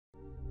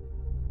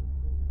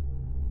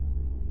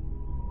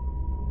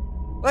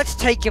Let's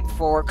take him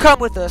forward. Come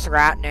with us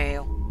right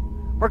now.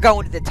 We're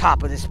going to the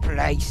top of this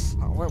place.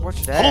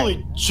 What's that?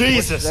 Holy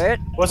Jesus!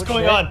 What's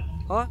going on?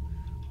 Huh?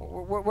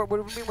 What do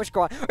you mean? What's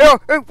going on? Oh,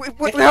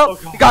 what the hell?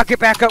 We gotta get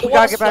back up. We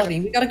gotta get back up.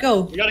 We gotta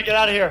go. We gotta get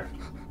out of here.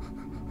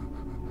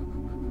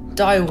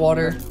 Die,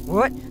 water.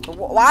 What?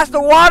 Why's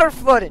the water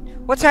flooding?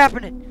 What's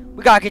happening?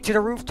 We gotta get to the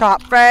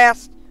rooftop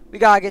fast. We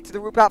gotta get to the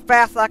rooftop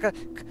fast like a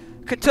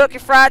Kentucky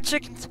Fried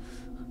Chicken.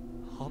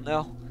 Oh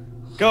no.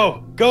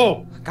 Go,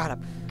 go. Got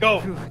him.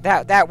 Go. Whew,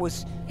 that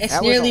was. It's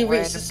that nearly was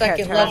a reached the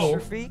second level.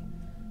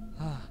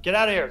 Get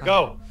out of here.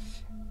 Go.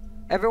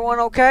 Everyone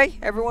okay?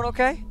 Everyone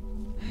okay?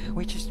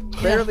 We just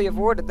barely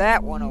avoided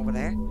that one over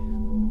there.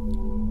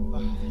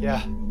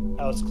 Yeah,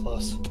 that was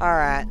close.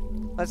 Alright,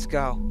 let's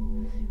go.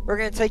 We're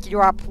gonna take you to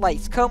our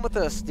place. Come with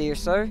us, dear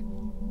sir.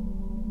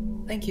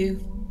 Thank you.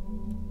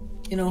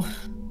 You know,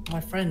 my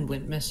friend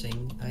went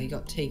missing. He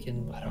got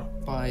taken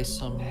by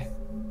some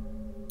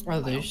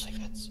others. I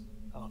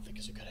don't think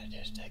it's a good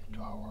idea to take him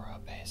to our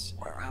base.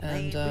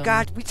 And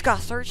we just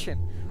gotta search him.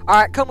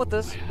 Alright, come with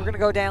us. We're gonna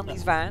go down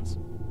these vines.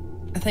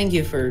 Thank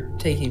you for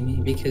taking me,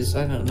 because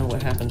I don't know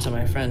what happened to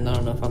my friend. I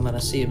don't know if I'm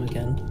gonna see him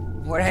again.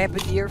 What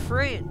happened to your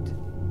friend?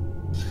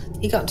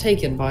 He got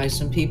taken by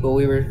some people.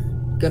 We were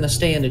gonna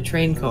stay in a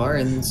train car,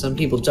 and some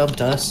people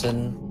jumped us,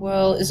 and...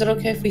 Well, is it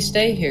okay if we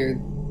stay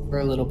here for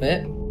a little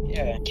bit?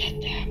 Yeah,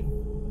 get them.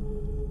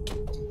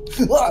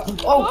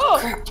 Oh,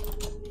 crap!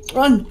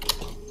 Run!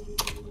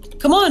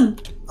 Come on!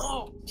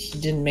 Oh, he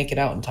didn't make it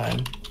out in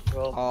time.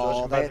 Well,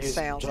 oh, that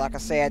sounds like a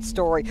sad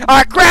story.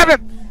 Alright, grab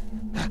him!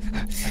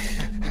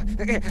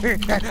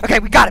 Okay,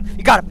 we got him.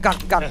 You got him. Got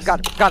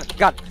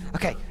him.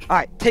 Okay,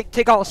 alright,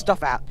 take all the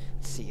stuff out.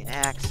 Let's see, an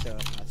axe.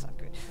 That's not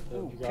good.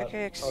 Ooh,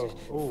 pickaxe.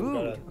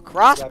 Food. A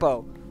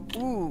crossbow.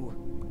 Ooh.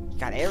 You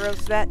got arrows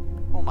to that?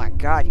 Oh my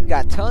god, you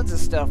got tons of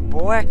stuff,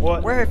 boy.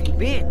 What? Where have you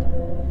been?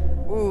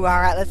 Ooh,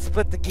 alright, let's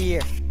split the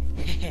gear.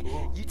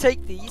 You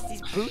take these.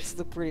 These boots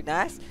look pretty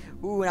nice.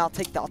 Ooh, and I'll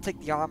take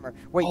the armor.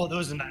 Wait. Oh,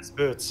 those are nice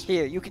boots.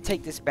 Here, you can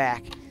take this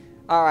back.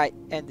 Alright,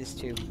 and this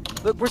too.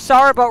 Look, we're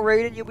sorry about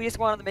raiding you. We just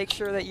wanted to make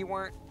sure that you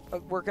weren't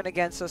working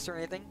against us or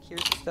anything.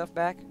 Here's your stuff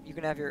back. You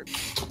can have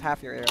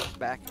half your arrows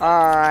back.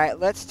 Alright,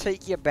 let's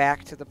take you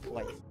back to the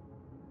place.